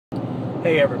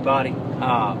Hey everybody,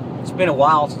 it's been a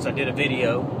while since I did a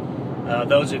video.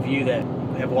 Those of you that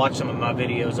have watched some of my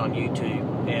videos on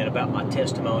YouTube and about my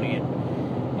testimony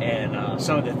and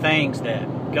some of the things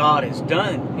that God has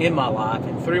done in my life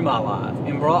and through my life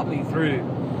and brought me through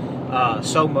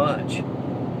so much.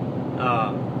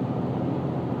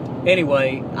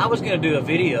 Anyway, I was going to do a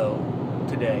video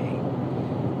today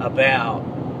about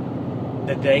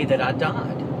the day that I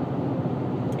died.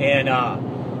 And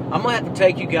I'm going to have to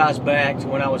take you guys back to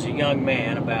when I was a young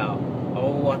man, about,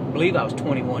 I believe I was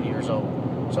 21 years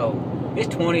old. So it's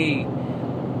 20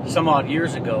 some odd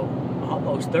years ago,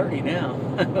 almost 30 now.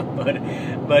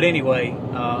 but anyway,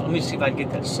 let me see if I can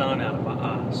get that sun out of my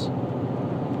eyes.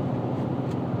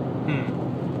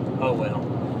 Oh well,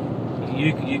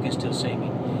 you can still see me.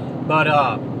 But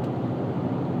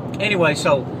anyway,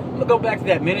 so I'm going to go back to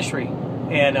that ministry,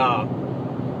 and I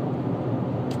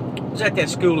was at that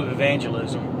school of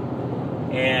evangelism.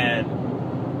 And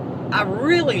I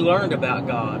really learned about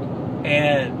God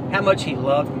and how much He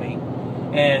loved me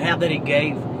and how that He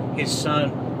gave His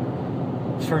Son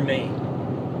for me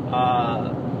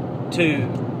to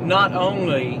not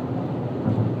only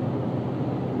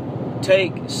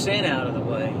take sin out of the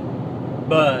way,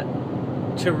 but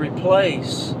to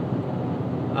replace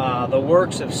the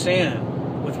works of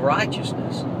sin with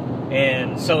righteousness,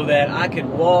 and so that I could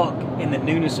walk in the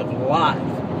newness of life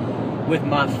with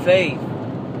my faith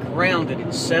grounded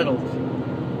and settled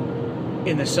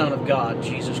in the Son of God,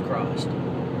 Jesus Christ.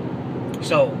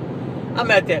 So I'm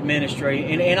at that ministry,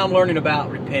 and I'm learning about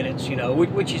repentance,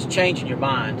 which is changing your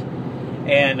mind.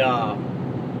 And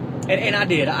I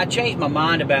did. I changed my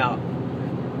mind about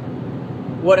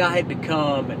what I had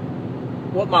become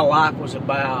and what my life was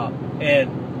about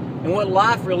and what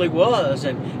life really was.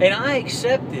 And I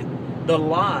accepted the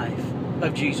life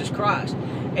of Jesus Christ.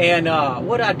 And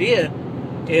what I did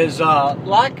is,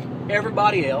 like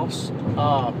everybody else,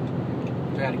 try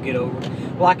to get over,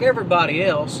 like everybody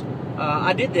else,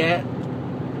 I did that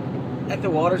at the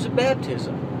waters of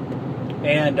baptism.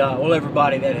 And, well,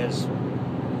 everybody that has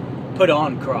put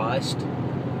on Christ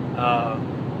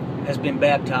has been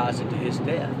baptized into His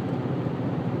death.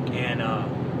 And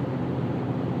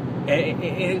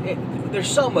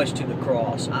there's so much to the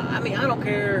cross. I mean, I don't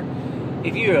care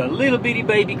if you're a little bitty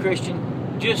baby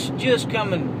Christian, just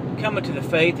coming to the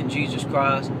faith in Jesus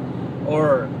Christ,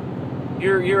 or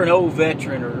you're an old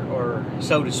veteran, or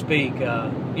so to speak,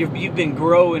 you've been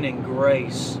growing in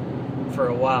grace for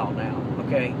a while now.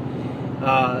 Okay,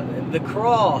 the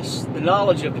cross, the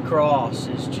knowledge of the cross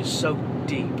is just so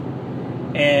deep,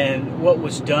 and what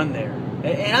was done there.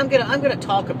 And I'm gonna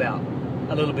talk about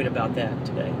a little bit about that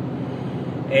today,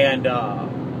 and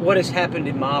what has happened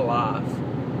in my life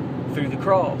through the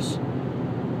cross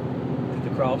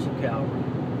of Calvary.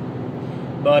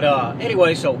 But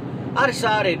anyway, so I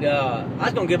decided I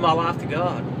was going to give my life to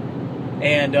God.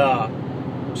 And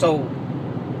so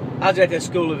I was at that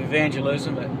school of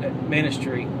evangelism at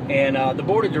ministry, and the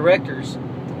board of directors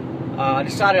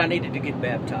decided I needed to get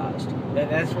baptized.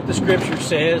 That's what the scripture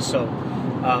says. So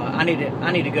I need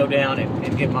to go down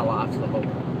and give my life to the Lord.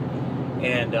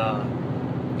 And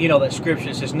that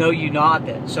scripture says, "Know you not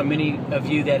that so many of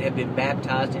you that have been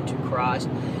baptized into Christ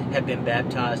have been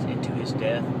baptized into His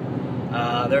death?"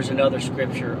 There's another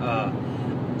scripture,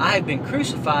 "I have been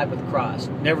crucified with Christ,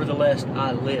 nevertheless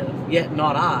I live, yet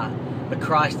not I, but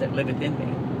Christ that liveth in me.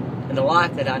 And the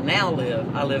life that I now live,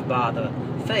 I live by the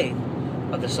faith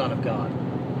of the Son of God."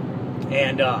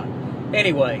 And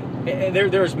anyway,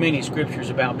 there's many scriptures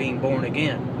about being born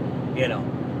again.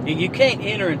 You can't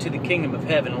enter into the kingdom of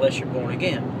heaven unless you're born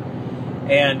again.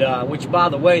 And which, by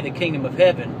the way, the kingdom of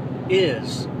heaven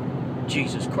is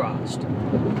Jesus Christ.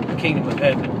 The kingdom of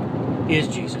heaven is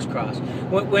Jesus Christ.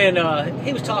 When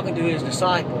He was talking to His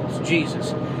disciples,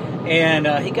 Jesus, and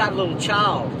He got a little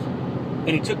child, and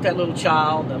He took that little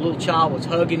child, and the little child was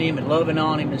hugging Him and loving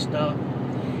on Him and stuff,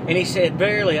 and He said,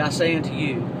 "Verily I say unto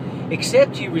you,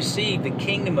 except you receive the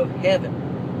kingdom of heaven,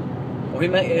 or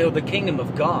the kingdom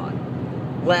of God,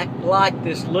 like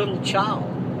this little child,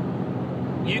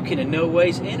 you can in no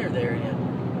ways enter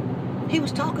therein." He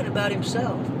was talking about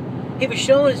Himself. He was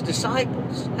showing His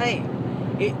disciples, hey,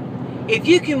 if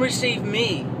you can receive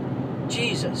me,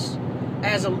 Jesus,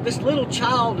 as this little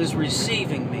child is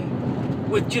receiving me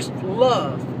with just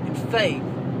love and faith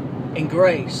and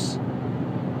grace,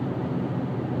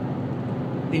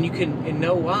 then you can in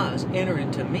no wise enter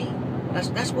into me.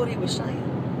 That's what He was saying.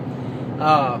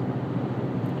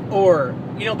 Or,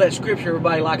 that scripture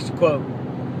everybody likes to quote,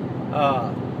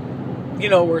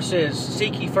 where it says,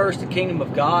 "Seek ye first the kingdom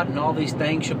of God, and all these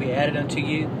things shall be added unto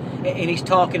you." And He's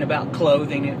talking about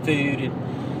clothing and food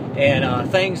and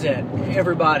things that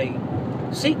everybody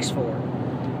seeks for.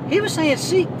 He was saying,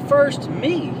 seek first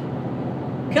me.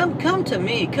 Come to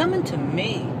me, come into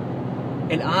me,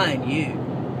 and I in you,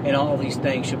 and all these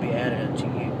things shall be added unto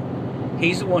you.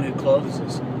 He's the one who clothes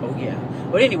us. Oh yeah.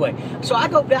 But anyway, so I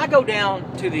go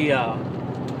down to the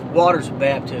waters of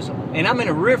baptism, and I'm in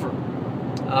a river.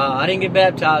 I didn't get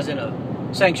baptized in a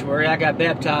sanctuary. I got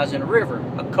baptized in a river,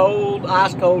 a cold,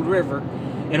 ice cold river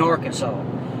in Arkansas.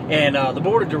 And the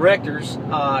board of directors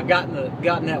got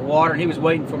in that water, and he was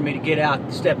waiting for me to get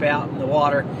out, step out in the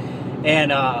water.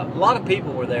 And a lot of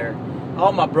people were there.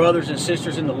 All my brothers and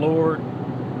sisters in the Lord,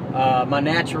 my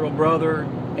natural brother,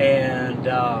 and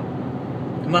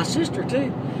my sister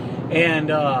too, and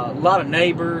a lot of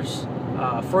neighbors,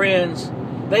 friends.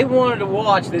 They wanted to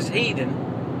watch this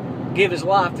heathen give his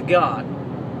life to God.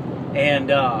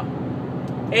 And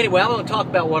anyway, I'm going to talk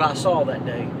about what I saw that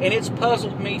day, and it's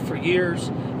puzzled me for years.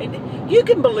 And you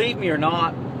can believe me or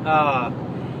not,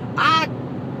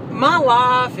 my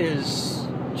life is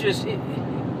just,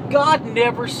 God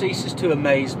never ceases to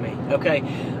amaze me, okay?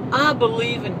 I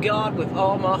believe in God with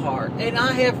all my heart, and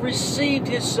I have received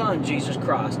His Son, Jesus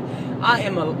Christ. I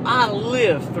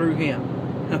live through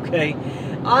Him, okay?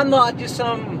 I'm not just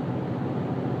some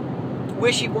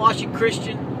wishy-washy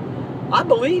Christian. I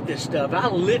believe this stuff. I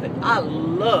live it. I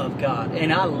love God,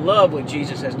 and I love what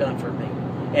Jesus has done for me.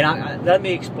 And let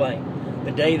me explain.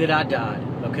 The day that I died,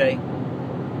 okay?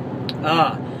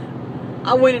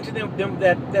 I went into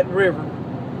that river,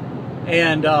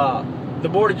 and the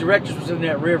board of directors was in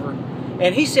that river,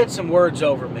 and he said some words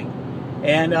over me.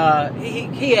 And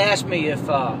he asked me if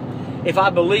I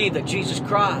believed that Jesus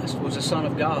Christ was the Son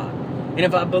of God, and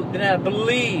if I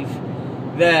believe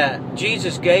that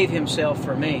Jesus gave Himself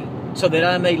for me so that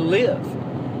I may live.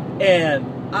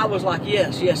 And I was like,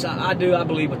 yes, I do. I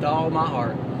believe with all my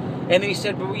heart. And then he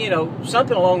said, well,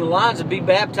 something along the lines of be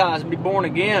baptized and be born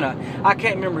again. I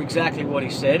can't remember exactly what he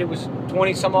said. It was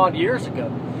 20 some odd years ago.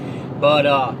 But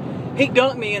he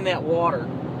dunked me in that water.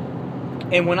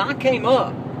 And when I came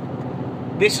up,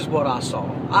 this is what I saw.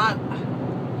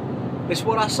 This is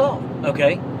what I saw,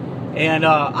 okay? And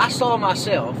I saw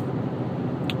myself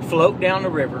float down the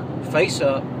river, face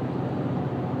up,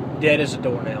 dead as a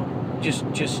doornail.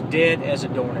 Just dead as a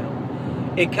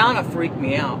doornail. It kind of freaked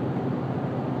me out.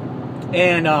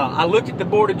 And I looked at the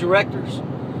board of directors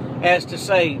as to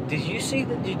say, did you see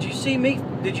that? Did you see me?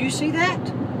 Did you see that?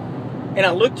 And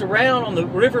I looked around on the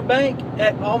riverbank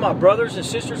at all my brothers and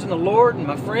sisters in the Lord and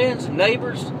my friends and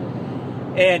neighbors,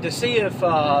 and to see if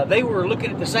they were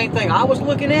looking at the same thing I was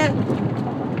looking at.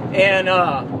 And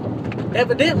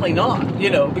evidently not,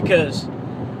 because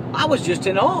I was just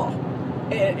in awe.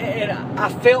 And I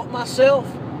felt myself,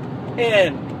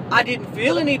 and I didn't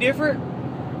feel any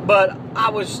different, but I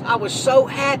was so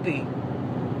happy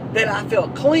that I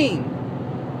felt clean.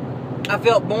 I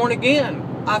felt born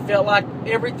again. I felt like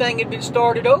everything had been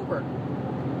started over.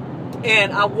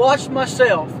 And I watched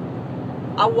myself.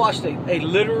 I watched a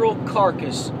literal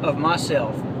carcass of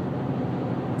myself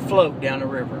float down the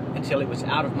river until it was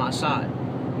out of my sight.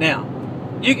 Now,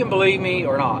 you can believe me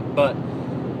or not, but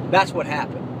that's what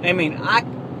happened. I mean,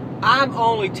 I'm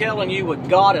only telling you what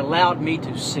God allowed me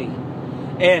to see.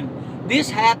 And this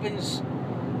happens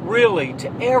really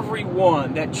to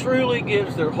everyone that truly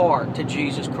gives their heart to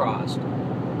Jesus Christ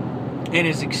and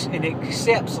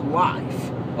accepts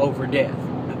life over death.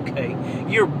 Okay,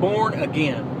 you're born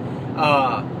again.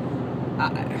 God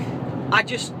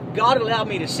allowed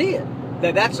me to see it.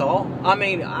 That's all. I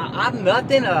mean, I'm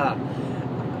nothing.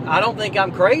 I don't think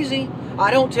I'm crazy. I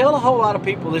don't tell a whole lot of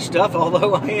people this stuff,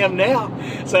 although I am now.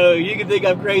 So you can think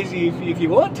I'm crazy if you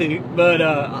want to, but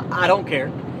I don't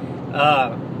care.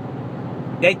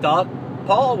 They thought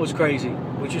Paul was crazy,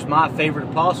 which is my favorite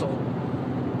apostle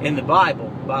in the Bible.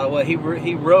 By the way, he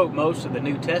wrote most of the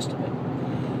New Testament.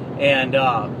 And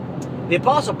the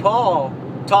Apostle Paul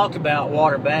talked about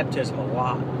water baptism a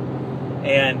lot.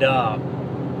 And,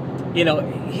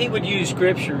 he would use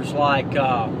scriptures like,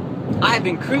 I have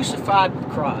been crucified with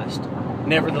Christ.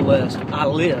 Nevertheless, I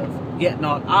live, yet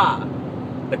not I,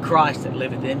 but Christ that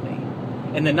liveth in me.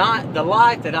 And the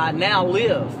life that I now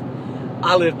live,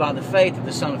 I live by the faith of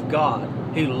the Son of God,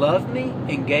 who loved me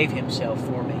and gave Himself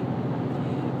for me.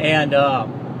 And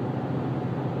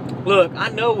look, I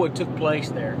know what took place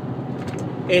there.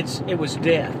 It was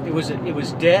death. It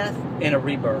was death and a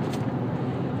rebirth.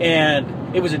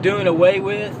 And it was a doing away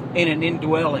with and an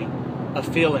indwelling, a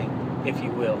filling, if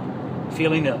you will,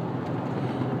 filling up.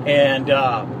 And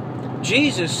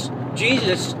Jesus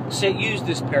used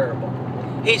this parable.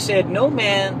 He said, no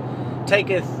man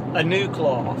taketh a new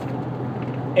cloth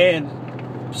and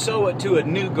sew it to a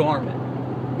new garment.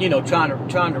 you know, trying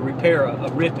to repair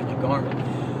a rip in the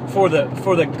garment. For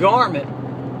the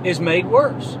garment is made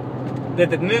worse. That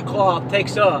the new cloth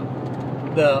takes up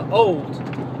the old,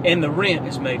 and the rent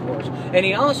is made worse. And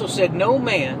he also said, no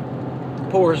man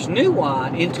pours new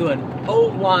wine into an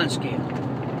old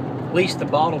wineskin, lest the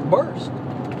bottle burst.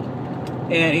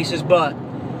 And he says, but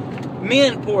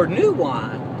men pour new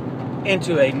wine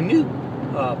into a new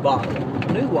bottle,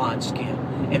 a new wineskin,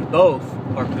 and both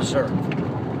are preserved.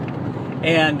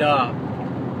 And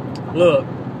look,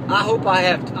 I hope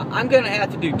I'm going to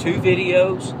have to do 2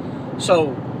 videos.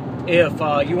 So if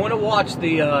you want to watch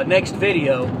the next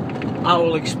video, I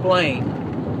will explain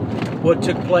what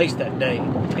took place that day.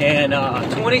 And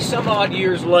 20 some odd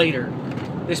years later,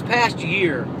 this past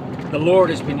year, the Lord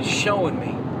has been showing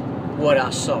me what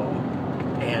I saw.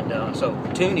 And so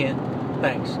tune in.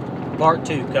 Thanks. Part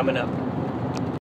 2 coming up.